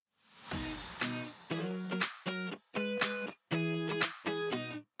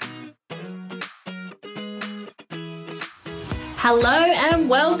Hello and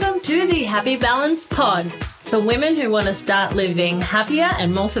welcome to the Happy Balance Pod for women who want to start living happier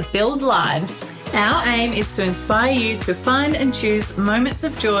and more fulfilled lives. Our aim is to inspire you to find and choose moments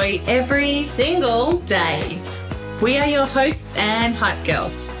of joy every Single day. We are your hosts and hype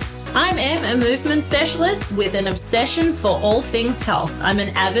girls. I'm Em, a movement specialist with an obsession for all things health. I'm an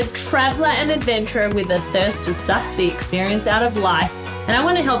avid traveller and adventurer with a thirst to suck the experience out of life, and I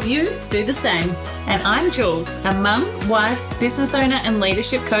want to help you do the same. And I'm Jules, a mum, wife, business owner and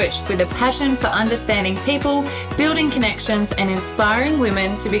leadership coach with a passion for understanding people, building connections and inspiring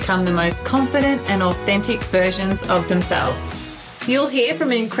women to become the most confident and authentic versions of themselves. You'll hear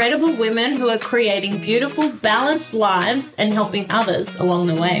from incredible women who are creating beautiful, balanced lives and helping others along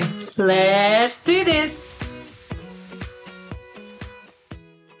the way. Let's do this.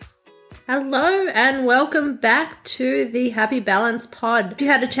 Hello and welcome back to the Happy Balance Pod. If you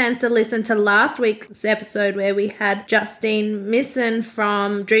had a chance to listen to last week's episode where we had Justine Missen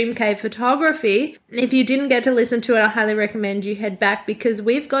from DreamCave Photography, if you didn't get to listen to it, I highly recommend you head back because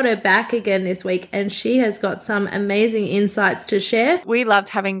we've got her back again this week and she has got some amazing insights to share. We loved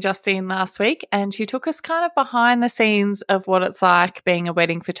having Justine last week and she took us kind of behind the scenes of what it's like being a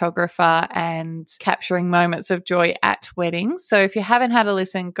wedding photographer and capturing moments of joy at weddings. So if you haven't had a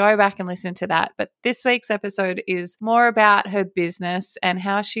listen, go back and listen to that. But this week's episode is more about her business and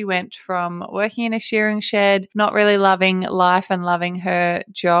how she went from working in a shearing shed, not really loving life and loving her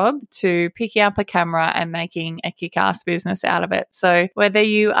job, to picking up a camera and making a kick-ass business out of it. So whether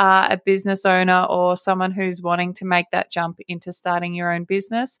you are a business owner or someone who's wanting to make that jump into starting your own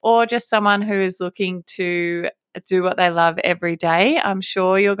business, or just someone who is looking to do what they love every day, I'm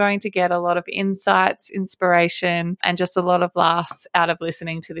sure you're going to get a lot of insights, inspiration, and just a lot of laughs out of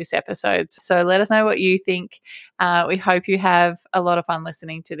listening to this episode. So let us know what you think. We hope you have a lot of fun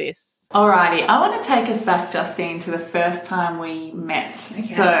listening to this. Alrighty, I want to take us back, Justine, to the first time we met. Okay.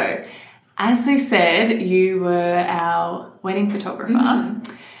 So as we said, you were our wedding photographer.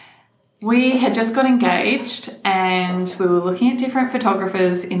 Mm-hmm. We had just got engaged and we were looking at different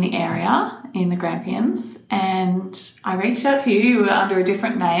photographers in the area, in the Grampians, and I reached out to you. You were under a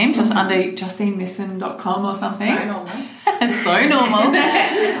different name, just under JustineMissen.com or something. So normal. So normal.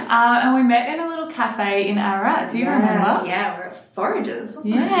 And we met in a little cafe in Ararat. Do you remember? Yeah, we're at Foragers.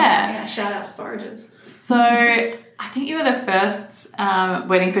 Yeah. Shout out to Foragers. So I think you were the first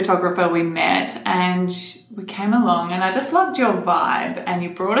wedding photographer we met, and we came along and I just loved your vibe, and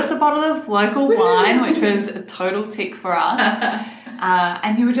you brought us a bottle of local wine, which was a total tick for us.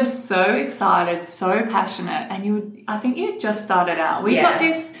 And you were just so excited, so passionate, and I think you had just started out. We got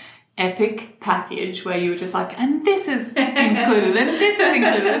this epic package where you were just like, and this is included, and this is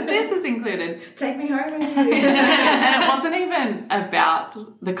included, and this is included. Take me home. And it wasn't even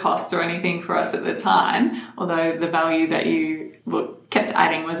about the cost or anything for us at the time, although the value that you kept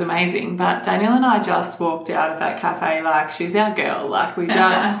adding was amazing. But Daniel and I just walked out of that cafe like, she's our girl. Like, we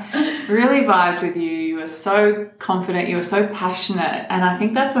just really vibed with you. You were so confident. You were so passionate. And I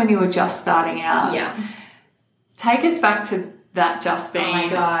think that's when you were just starting out. Yeah. Take us back to that, Justine. Oh my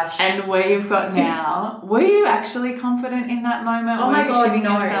gosh. And where you've got now. Were you actually confident in that moment? Oh my God,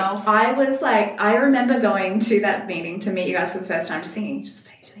 no. Yourself? I was like, I remember going to that meeting to meet you guys for the first time, just thinking, just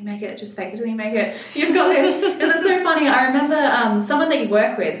fake it till you make it, just fake it till you make it. You've got this. Because it's so funny. I remember someone that you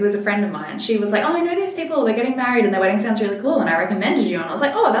work with who was a friend of mine, she was like, oh, I know these people, they're getting married and their wedding sounds really cool, and I recommended you. And I was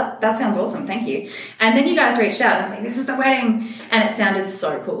like, oh, that sounds awesome, thank you. And then you guys reached out and I was like, this is the wedding. And it sounded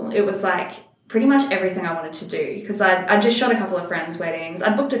so cool. It was like pretty much everything I wanted to do, because I just shot a couple of friends' weddings.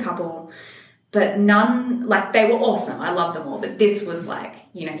 I'd booked a couple, but none, like, they were awesome. I loved them all. But this was like,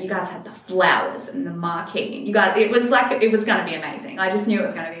 you know, you guys had the flowers and the marquee. And you guys, it was like, it was going to be amazing. I just knew it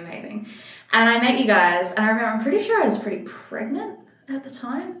was going to be amazing. And I met you guys, and I remember, I'm pretty sure I was pretty pregnant at the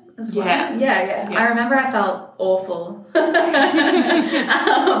time as well. Yeah. I remember I felt awful. But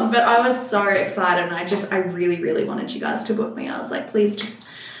I was so excited, and I really, really wanted you guys to book me. I was like, please just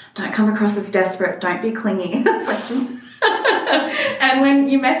don't come across as desperate. Don't be clingy. It's like, just... And when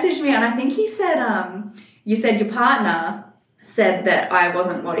you messaged me, and I think you said your partner said that I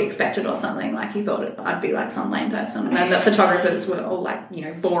wasn't what he expected or something. Like, he thought I'd be like some lame person, and then the photographers were all like, you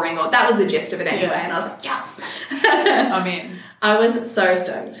know, boring, or that was the gist of it anyway. Yeah. And I was like, yes. I'm in. I was so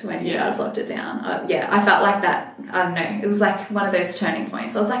stoked when you guys locked it down. I felt like that. I don't know. It was like one of those turning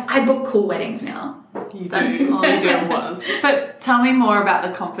points. I was like, I book cool weddings now. You do. It was. But tell me more about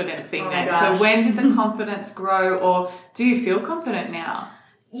the confidence thing then. Gosh. So when did the confidence grow, or do you feel confident now?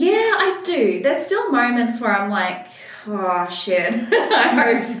 Yeah, I do. There's still moments where I'm like, oh shit,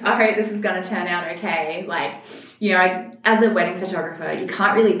 I hope this is going to turn out okay. Like, you know, as a wedding photographer, you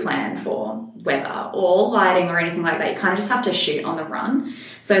can't really plan for weather or lighting or anything like that. You kind of just have to shoot on the run.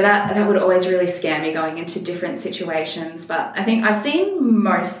 So that would always really scare me going into different situations. But I think I've seen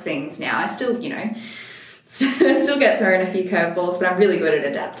most things now. I still, you know, still get thrown a few curveballs, but I'm really good at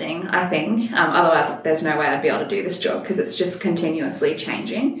adapting, I think. Otherwise, there's no way I'd be able to do this job because it's just continuously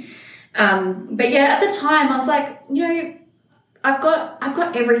changing. But yeah, at the time I was like, you know, I've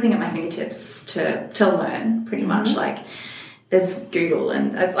got everything at my fingertips to learn pretty much. Like there's Google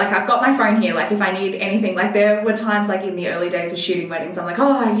and it's like I've got my phone here. Like if I need anything, like there were times like in the early days of shooting weddings, I'm like,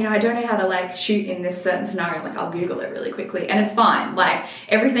 oh, you know, I don't know how to like shoot in this certain scenario. Like I'll Google it really quickly and it's fine. Like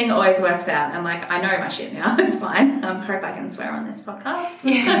everything always works out and like I know my shit now. It's fine. Hope I can swear on this podcast.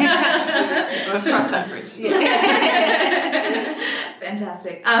 We'll cross that bridge. Yeah.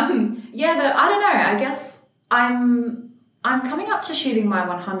 Fantastic. Yeah, but I don't know. I guess I'm coming up to shooting my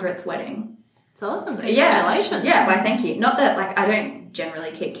 100th wedding. It's awesome. So, congratulations. Yeah, why thank you. Not that like I don't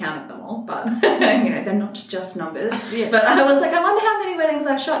generally keep count of them all, but you know, they're not just numbers. Yeah. But I was like, I wonder how many weddings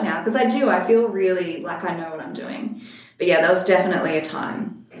I've shot now because I do. I feel really like I know what I'm doing. But yeah, there was definitely a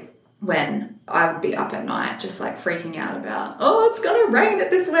time when I would be up at night just like freaking out about, oh, it's going to rain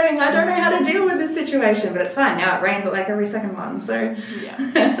at this wedding. I don't know how to deal with this situation, but it's fine. Now it rains at like every second one. So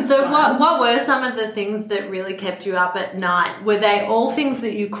yeah. So what were some of the things that really kept you up at night? Were they all things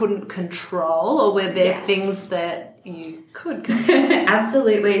that you couldn't control or were there things that you could control?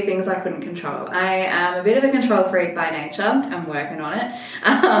 Absolutely things I couldn't control. I am a bit of a control freak by nature. I'm working on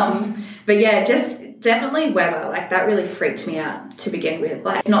it. But yeah, just definitely weather. Like that really freaked me out to begin with.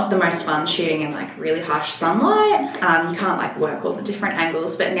 Like it's not the most fun shooting in like really harsh sunlight. You can't like work all the different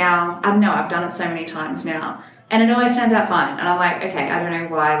angles. But now, I don't know, I've done it so many times now and it always turns out fine. And I'm like, okay, I don't know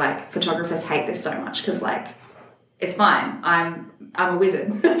why like photographers hate this so much because like it's fine. I'm a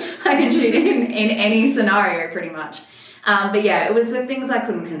wizard. I can shoot in any scenario pretty much. But yeah, it was the things I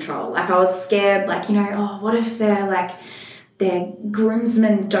couldn't control. Like I was scared, like, you know, oh, what if their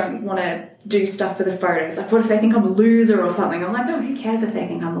groomsmen don't want to do stuff for the photos? Like, what if they think I'm a loser or something? I'm like, oh, who cares if they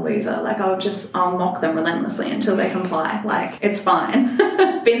think I'm a loser? Like, I'll mock them relentlessly until they comply. Like, it's fine.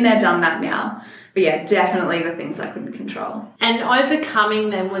 Been there, done that now. But yeah, definitely the things I couldn't control. And overcoming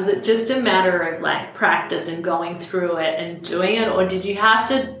them, was it just a matter of like practice and going through it and doing it? Or did you have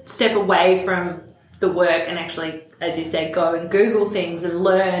to step away from the work and actually, as you said, go and Google things and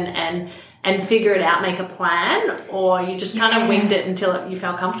learn and figure it out, make a plan, or you just kind of winged it until you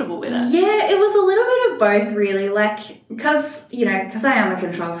felt comfortable with it? Yeah, it was a little bit of both really. Like, because I am a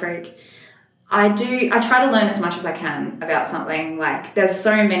control freak, I try to learn as much as I can about something. Like there's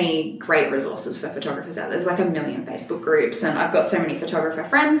so many great resources for photographers out there. There's like a million Facebook groups and I've got so many photographer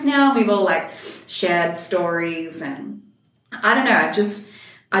friends now. We've all like shared stories and I don't know,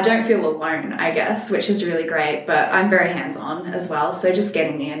 I don't feel alone, I guess, which is really great, but I'm very hands-on as well. So just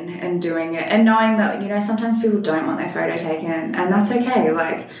getting in and doing it and knowing that, you know, sometimes people don't want their photo taken and that's okay.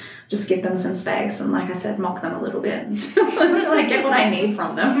 Like just give them some space and like I said, mock them a little bit until I get what I need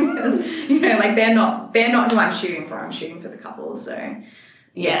from them because, you know, like they're not who I'm shooting for. I'm shooting for the couple. So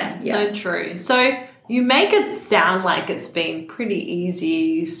yeah. So true. So you make it sound like it's been pretty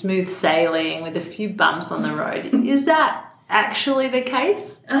easy, smooth sailing with a few bumps on the road. Is that actually the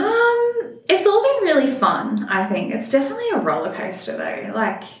case? It's all been really fun, I think. It's definitely a roller coaster though.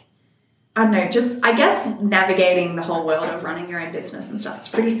 Like, I don't know, just I guess navigating the whole world of running your own business and stuff, it's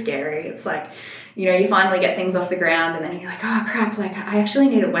pretty scary. It's like, you know, you finally get things off the ground and then you're like, oh crap, like I actually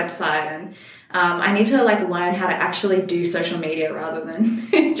need a website and I need to like learn how to actually do social media rather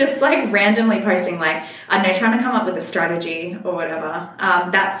than just like randomly posting like, I don't know, trying to come up with a strategy or whatever.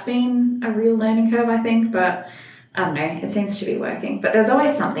 That's been a real learning curve, I think, but I don't know, it seems to be working. But there's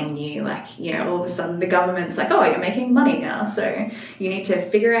always something new, like, you know, all of a sudden the government's like, oh, you're making money now, so you need to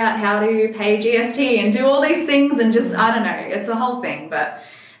figure out how to pay GST and do all these things and just, I don't know, it's a whole thing. But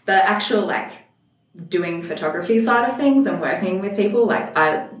the actual, like, doing photography side of things and working with people, like,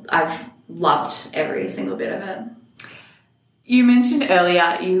 I've loved every single bit of it. You mentioned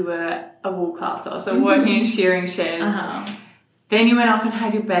earlier you were a wool caster, so working in shearing sheds. Uh-huh. Then you went off and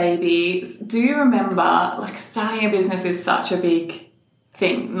had your baby. Do you remember, like, starting a business is such a big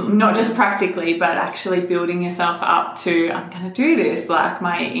thing, not just practically, but actually building yourself up to, I'm going to do this, like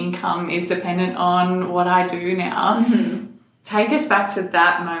my income is dependent on what I do now. Mm-hmm. Take us back to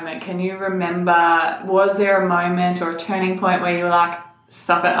that moment. Can you remember, was there a moment or a turning point where you were like,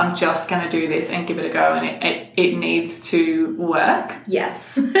 stop it, I'm just going to do this and give it a go and it needs to work?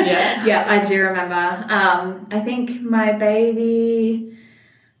 Yes. Yeah. Yeah, I do remember. I think my baby,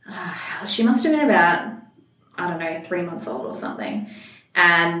 she must have been about I don't know, 3 months old or something.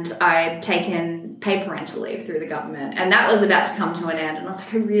 And I'd taken paid parental leave through the government, and that was about to come to an end. And I was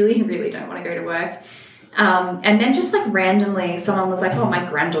like, I really, really don't want to go to work. And then just like randomly someone was like, oh, my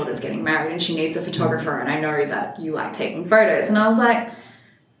granddaughter's getting married and she needs a photographer, and I know that you like taking photos. And I was like,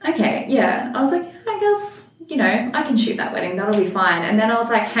 okay, yeah. I was like, I guess, you know, I can shoot that wedding. That'll be fine. And then I was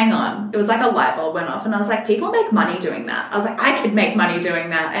like, hang on. It was like a light bulb went off, and I was like, people make money doing that. I was like, I could make money doing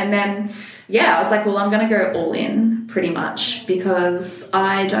that. And then, yeah, I was like, well, I'm going to go all in pretty much, because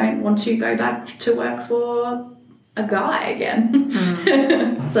I don't want to go back to work for a guy again.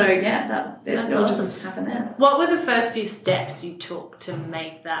 So yeah, it all just happened there. What were the first few steps you took to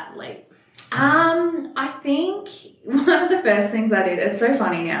make that leap? I think one of the first things I did, it's so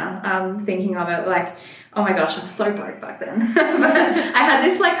funny now, thinking of it, like, oh my gosh, I was so broke back then. But I had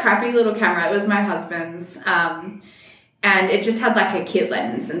this like crappy little camera. It was my husband's, and it just had like a kit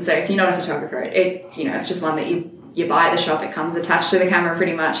lens. And so if you're not a photographer, it you know, it's just one that you buy at the shop. It comes attached to the camera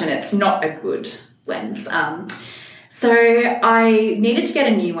pretty much, and it's not a good lens. So I needed to get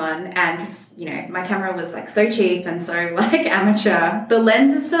a new one, and because, you know, my camera was like so cheap and so like amateur. The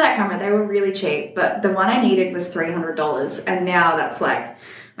lenses for that camera, they were really cheap, but the one I needed was $300, and now that's like,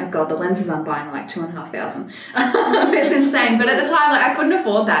 my God, the lenses I'm buying are like $2,500. It's insane. But at the time, like, I couldn't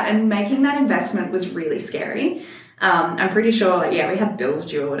afford that, and making that investment was really scary. I'm pretty sure, like, yeah, we had bills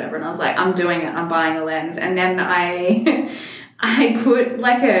due or whatever, and I was like, I'm doing it. I'm buying a lens, and then I put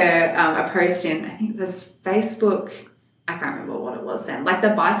like a post in. I think it was Facebook. I can't remember what it was then. Like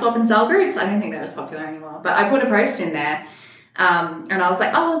the buy, swap, and sell groups. I don't think they're as popular anymore. But I put a post in there, and I was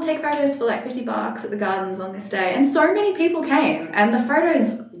like, oh, I'll take photos for like $50 at the gardens on this day. And so many people came, and the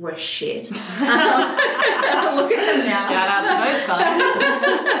photos were shit. Look at them now. Shout out to those guys.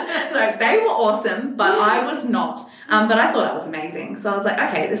 So they were awesome, but I was not. But I thought it was amazing. So I was like,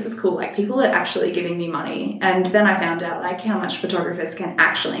 okay, this is cool. Like, people are actually giving me money. And then I found out like how much photographers can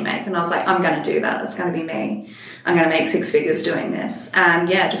actually make. And I was like, I'm going to do that. It's going to be me. I'm going to make 6 figures doing this. And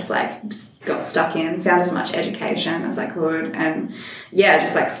yeah, just got stuck in, found as much education as I could. And yeah,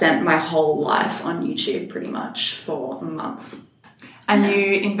 just like spent my whole life on YouTube pretty much for months. And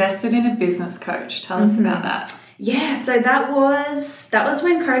you invested in a business coach. Tell us about that. Yeah, so that was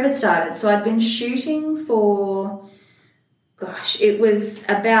when COVID started. So I'd been shooting for, gosh, it was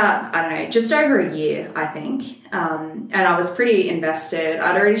about, I don't know, just over a year, I think. And I was pretty invested.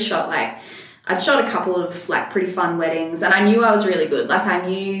 I'd already shot a couple of like pretty fun weddings, and I knew I was really good. Like, I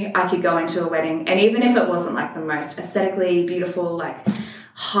knew I could go into a wedding, and even if it wasn't like the most aesthetically beautiful, like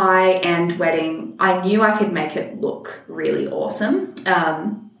high-end wedding, I knew I could make it look really awesome.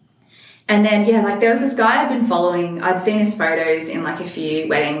 And then, yeah, like there was this guy I'd been following. I'd seen his photos in like a few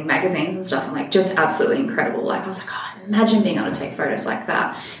wedding magazines and stuff, and like just absolutely incredible. Like, I was like, oh, imagine being able to take photos like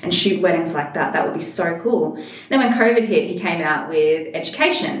that and shoot weddings like that. That would be so cool. Then when COVID hit, he came out with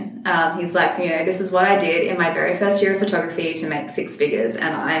education. He's like, you know, this is what I did in my very first year of photography to make 6 figures,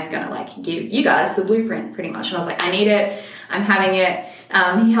 and I'm going to like give you guys the blueprint pretty much. And I was like, I need it. I'm having it.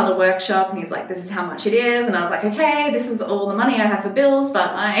 He held a workshop, and he's like, this is how much it is. And I was like, okay, this is all the money I have for bills, but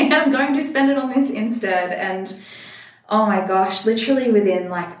I am going to spend it on this instead. And oh my gosh, literally within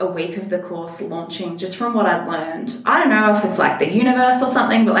like a week of the course launching, just from what I'd learned, I don't know if it's like the universe or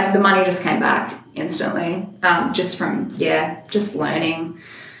something, but like the money just came back instantly, just from, yeah, just learning.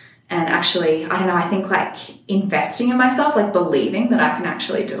 And actually, I don't know, I think like investing in myself, like believing that I can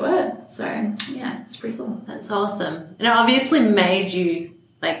actually do it. So yeah, it's pretty cool. That's awesome. And it obviously made you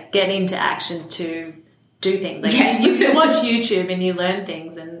like get into action to do things. Like, yes. you watch YouTube and you learn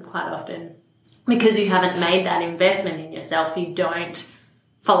things, and quite often because you haven't made that investment in yourself, you don't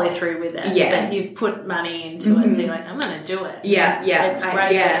follow through with it. Yeah. But you've put money into it, so you're like, I'm going to do it. Yeah, yeah. It's great.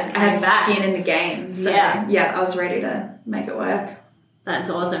 I had skin in the game. So yeah, I was ready to make it work.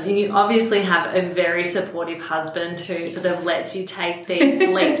 That's awesome. And you obviously have a very supportive husband who sort of lets you take these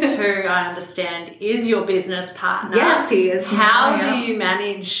leaps, who I understand is your business partner. Yes, he is. How do you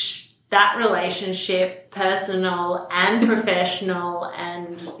manage that relationship, personal and professional?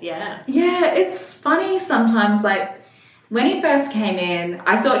 And yeah, it's funny sometimes. Like, when he first came in,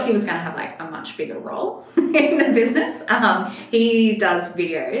 I thought he was going to have like a much bigger role in the business. He does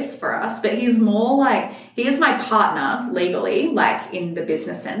videos for us, but he's more like, he is my partner legally, like in the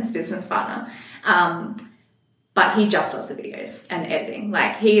business sense, business partner. But he just does the videos and editing.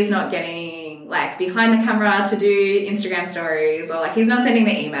 Like, he is not getting like behind the camera to do Instagram stories, or like he's not sending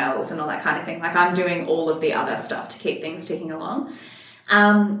the emails and all that kind of thing. Like, I'm doing all of the other stuff to keep things ticking along.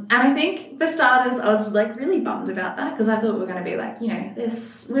 And I think for starters, I was like really bummed about that, because I thought we were going to be like, you know,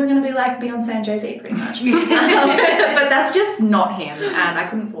 we were going to be like Beyonce and Jay-Z pretty much. But that's just not him, and I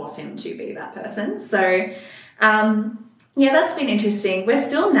couldn't force him to be that person. So Yeah, that's been interesting. We're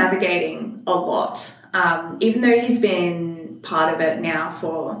still navigating a lot, even though he's been part of it now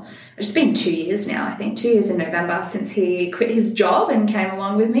for, it's been 2 years now, I think, 2 years in November since he quit his job and came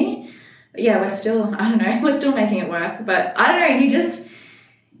along with me. But yeah, we're still, I don't know, we're still making it work. But I don't know,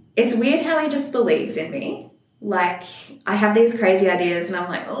 it's weird how he just believes in me. Like, I have these crazy ideas and I'm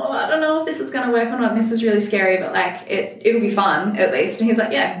like, oh, I don't know if this is going to work or not. This is really scary, but like, it'll be fun at least. And he's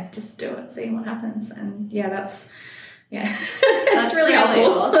like, yeah, just do it, see what happens. And yeah, that's really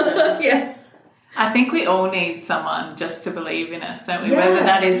helpful. Awesome. Yeah. I think we all need someone just to believe in us, don't we? Yes. Whether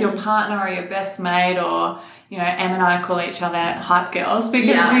that is your partner or your best mate, or, you know, Em and I call each other hype girls,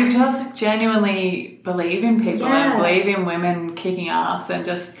 because we just genuinely believe in people and believe in women kicking ass and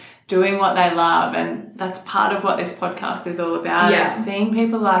just doing what they love. And that's part of what this podcast is all about, is seeing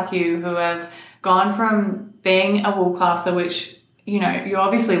people like you who have gone from being a wool classer, which, you know, you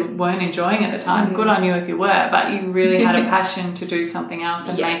obviously weren't enjoying at the time. Good on you if you were, but you really had a passion to do something else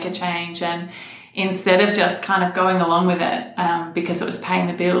and make a change. And instead of just kind of going along with it because it was paying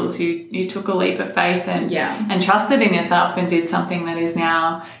the bills, you took a leap of faith and trusted in yourself and did something that is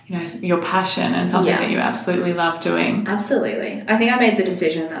now, you know, your passion and something that you absolutely love doing. Absolutely. I think I made the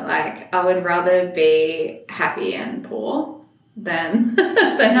decision that, like, I would rather be happy and poor than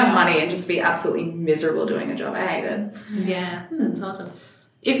have money and just be absolutely miserable doing a job I hated. Yeah, that's awesome.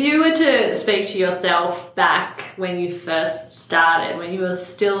 If you were to speak to yourself back when you first started, when you were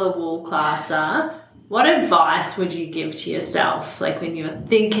still a wool classer, what advice would you give to yourself, like when you were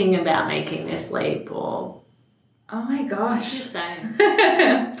thinking about making this leap? Or oh my gosh, same.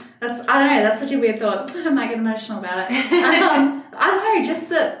 I don't know, that's such a weird thought. I might get emotional about it. I don't know, just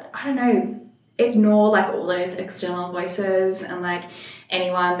that, I don't know, ignore like all those external voices and like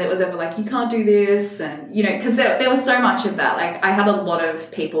anyone that was ever like, you can't do this, and, you know, because there was so much of that. Like, I had a lot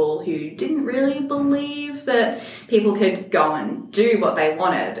of people who didn't really believe that people could go and do what they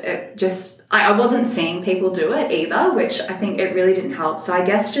wanted. It just, I wasn't seeing people do it either, which I think it really didn't help. So I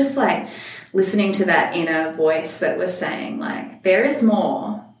guess just like listening to that inner voice that was saying like, there is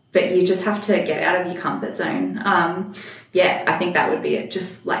more, but you just have to get out of your comfort zone. I think that would be it.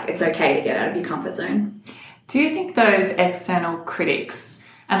 Just like, it's okay to get out of your comfort zone. Do you think those external critics,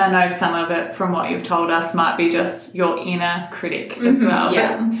 and I know some of it from what you've told us might be just your inner critic as well,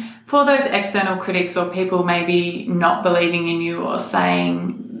 but for those external critics or people maybe not believing in you or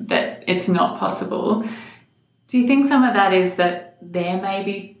saying that it's not possible, do you think some of that is that they're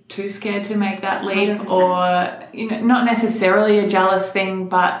maybe too scared to make that leap 100%. or, you know, not necessarily a jealous thing,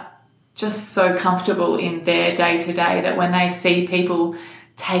 but just so comfortable in their day-to-day that when they see people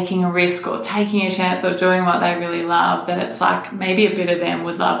taking a risk or taking a chance or doing what they really love, that it's like maybe a bit of them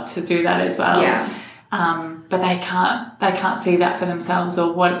would love to do that as well. But they can't see that for themselves,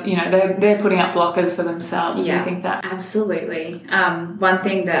 or what, you know, they're putting up blockers for themselves. Do you think that? Absolutely. One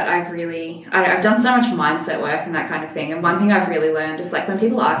thing that I've done so much mindset work and that kind of thing, and one thing I've really learned is like when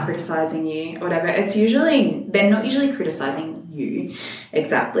people are criticizing you or whatever, they're not usually criticizing you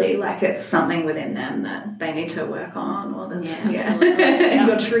exactly, like it's something within them that they need to work on, or that's and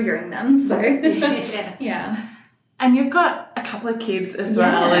you're triggering them, so And you've got a couple of kids as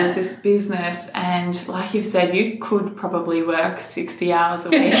well as this business, and like you've said, you could probably work 60 hours a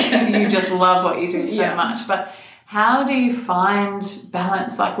week. You just love what you do so much, but how do you find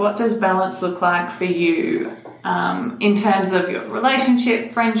balance? Like, what does balance look like for you in terms of your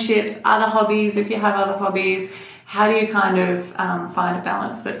relationship, friendships, other hobbies, if you have other hobbies? How do you kind of find a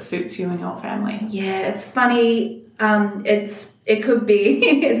balance that suits you and your family? Yeah, it's funny. It could be,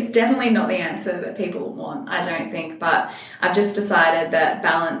 it's definitely not the answer that people want, I don't think, but I've just decided that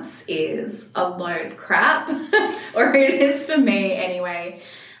balance is a load of crap, or it is for me anyway.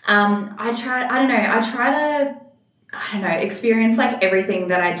 I try to experience like everything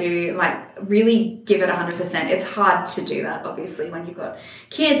that I do, like really give it 100%. It's hard to do that, obviously, when you've got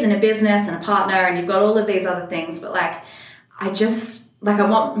kids and a business and a partner and you've got all of these other things, but like, I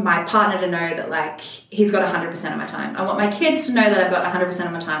want my partner to know that like he's got 100% of my time. I want my kids to know that I've got 100%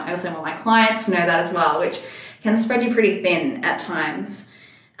 of my time. I also want my clients to know that as well, which can spread you pretty thin at times.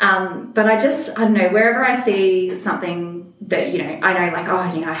 But I don't know, wherever I see something that, you know, I know like,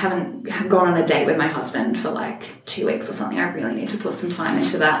 oh, you know, I haven't gone on a date with my husband for like 2 weeks or something. I really need to put some time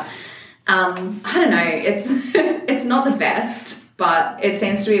into that. I don't know. It's not the best, but it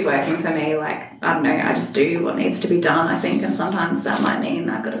seems to be working for me. Like, I don't know, I just do what needs to be done, I think. And sometimes that might mean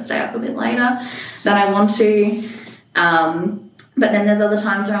I've got to stay up a bit later than I want to. But then there's other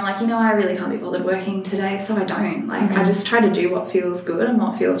times where I'm like, you know, I really can't be bothered working today, so I don't. Like, I just try to do what feels good and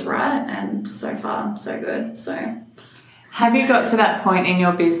what feels right, and so far, so good. So, Have you got to that point in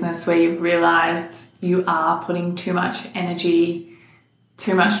your business where you've realised you are putting too much energy,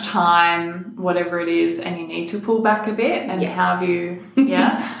 too much time, whatever it is, and you need to pull back a bit? And how have you,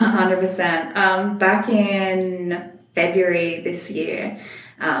 100%. Back in February this year,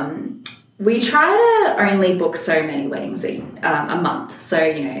 we try to only book so many weddings a month. So,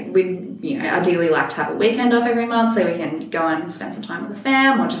 we ideally like to have a weekend off every month so we can go and spend some time with the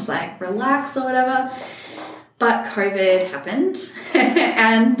fam or just like relax or whatever. But COVID happened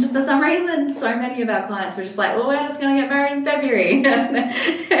and for some reason so many of our clients were just like, well, we're just going to get married in February. And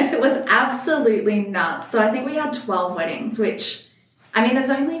it was absolutely nuts. So I think we had 12 weddings, which, I mean,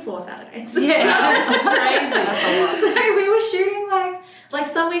 there's only 4 Saturdays. Yeah, it's crazy. So we were shooting like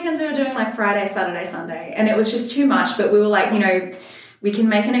some weekends we were doing like Friday, Saturday, Sunday, and it was just too much. But we were like, we can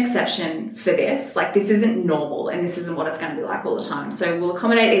make an exception for this. Like, this isn't normal and this isn't what it's going to be like all the time. So we'll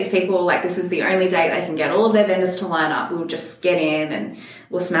accommodate these people. Like, this is the only date they can get all of their vendors to line up. We'll just get in and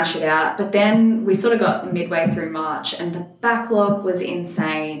we'll smash it out. But then we sort of got midway through March and the backlog was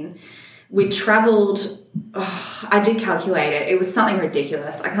insane. We traveled, I did calculate it. It was something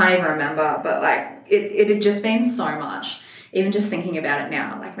ridiculous. I can't even remember, but like it had just been so much. Even just thinking about it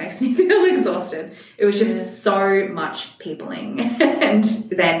now, like, makes me feel exhausted. It was just so much peopling. And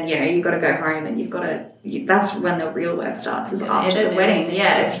then, you've got to go home and that's when the real work starts, is after the wedding.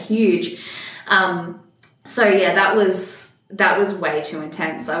 Yeah, it's huge. So yeah, that was way too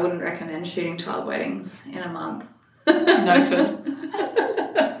intense. I wouldn't recommend shooting 12 weddings in a month. Noted.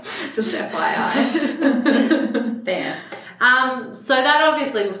 Just FYI. Fair. So that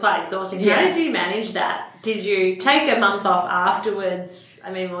obviously was quite exhausting. How did you manage that? Did you take a month off afterwards?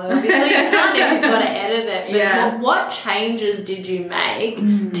 I mean, well, obviously you can't if you've got to edit it. But what changes did you make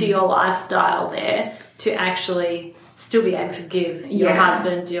to your lifestyle there to actually still be able to give your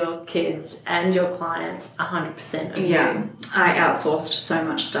husband, your kids, and your clients 100% of you? I outsourced so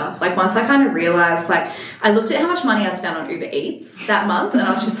much stuff. Like, once I kind of realised, like, I looked at how much money I'd spent on Uber Eats that month and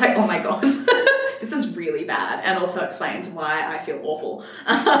I was just like, oh my God. This is really bad, and also explains why I feel awful.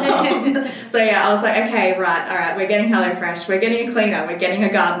 So yeah, I was like, okay, right, all right, we're getting HelloFresh, we're getting a cleaner, we're getting a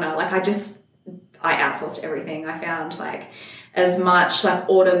gardener. Like, I outsourced everything. I found like as much like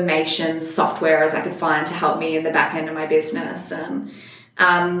automation software as I could find to help me in the back end of my business. And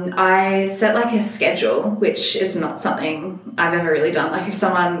I set like a schedule, which is not something I've ever really done. Like, if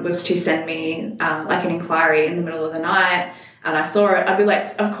someone was to send me like an inquiry in the middle of the night and I saw it, I'd be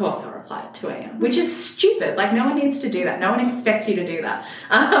like, of course I'll reply at 2 a.m, which is stupid. Like, no one needs to do that. No one expects you to do that.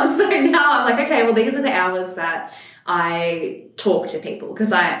 So now I'm like, okay, well, these are the hours that I talk to people,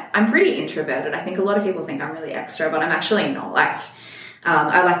 because I'm pretty introverted. I think a lot of people think I'm really extra, but I'm actually not. Like,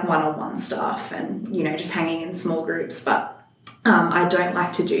 I like one-on-one stuff and, just hanging in small groups, but I don't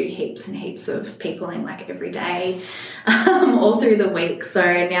like to do heaps and heaps of peopling like every day, all through the week.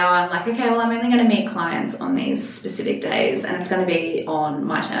 So now I'm like, okay, well, I'm only going to meet clients on these specific days and it's going to be on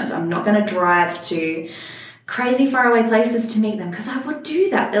my terms. I'm not going to drive to crazy faraway places to meet them, because I would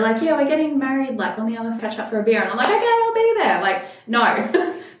do that. They're like, yeah, we're getting married, like, on the other side, catch up for a beer. And I'm like, okay, I'll be there. Like,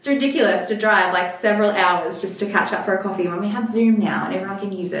 no. It's ridiculous to drive like several hours just to catch up for a coffee when we have Zoom now and everyone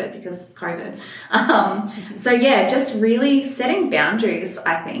can use it because COVID. So yeah, just really setting boundaries,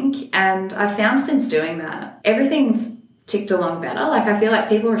 I think. And I found since doing that, everything's ticked along better. Like, I feel like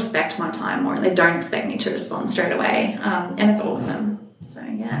people respect my time more and they don't expect me to respond straight away. And it's awesome. So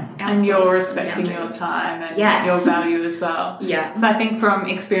yeah. And you're respecting your time and your value as well. Yeah. So I think from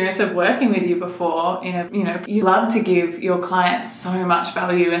experience of working with you before, you love to give your clients so much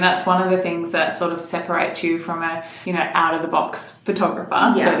value, and that's one of the things that sort of separates you from a, out of the box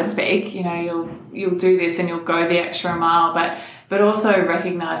photographer, so to speak. You'll do this and you'll go the extra mile, but also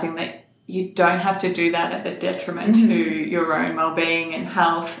recognizing that you don't have to do that at the detriment to your own well-being and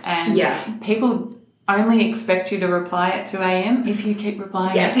health. And people only expect you to reply at 2 a.m. if you keep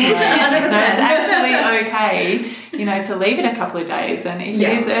replying at 2 a.m. So it's actually okay, to leave it a couple of days. And if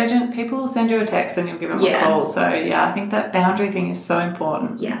it is urgent, people will send you a text and you'll give them a call. So, I think that boundary thing is so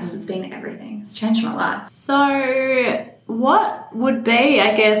important. Yes, it's been everything. It's changed my life. So what would be,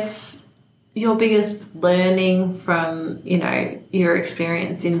 I guess, your biggest learning from, your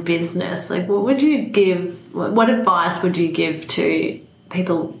experience in business? Like, what advice would you give to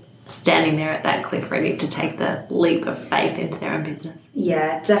people standing there at that cliff ready to take the leap of faith into their own business?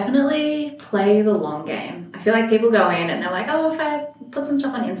 Yeah, definitely play the long game. I feel like people go in and they're like, oh, if I put some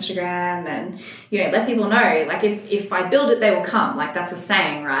stuff on Instagram and, let people know, like, if I build it, they will come. Like, that's a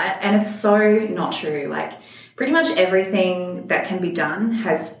saying, right? And it's so not true. Like, pretty much everything that can be done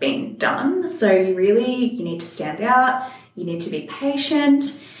has been done. So you need to stand out. You need to be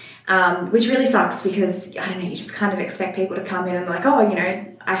patient. which really sucks because, I don't know, you just kind of expect people to come in and like, oh, you know,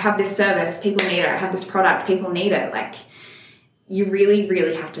 I have this service, people need it. I have this product, people need it. Like, you really,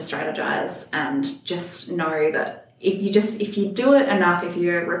 really have to strategize and just know that if you do it enough, if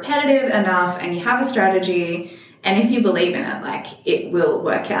you're repetitive enough and you have a strategy and if you believe in it, like, it will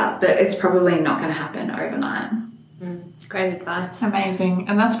work out. But it's probably not going to happen overnight. Great advice. Amazing.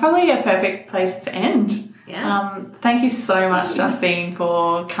 And that's probably a perfect place to end. Yeah. Thank you so much, Justine,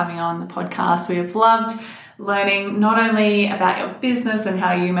 for coming on the podcast. We have loved learning not only about your business and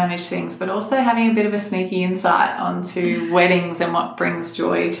how you manage things, but also having a bit of a sneaky insight onto weddings and what brings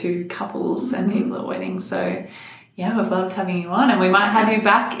joy to couples and people at weddings. So, yeah, we've loved having you on, and we might have you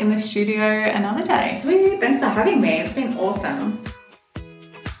back in the studio another day. Sweet. Thanks for having me. It's been awesome.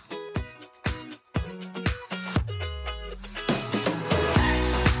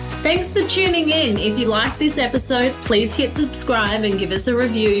 Thanks for tuning in. If you like this episode, please hit subscribe and give us a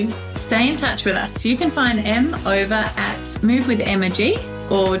review. Stay in touch with us. You can find Em over at Move with Emma G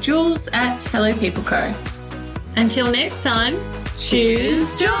or Jules at Hello People Co. Until next time,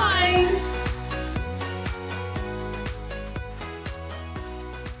 choose joy!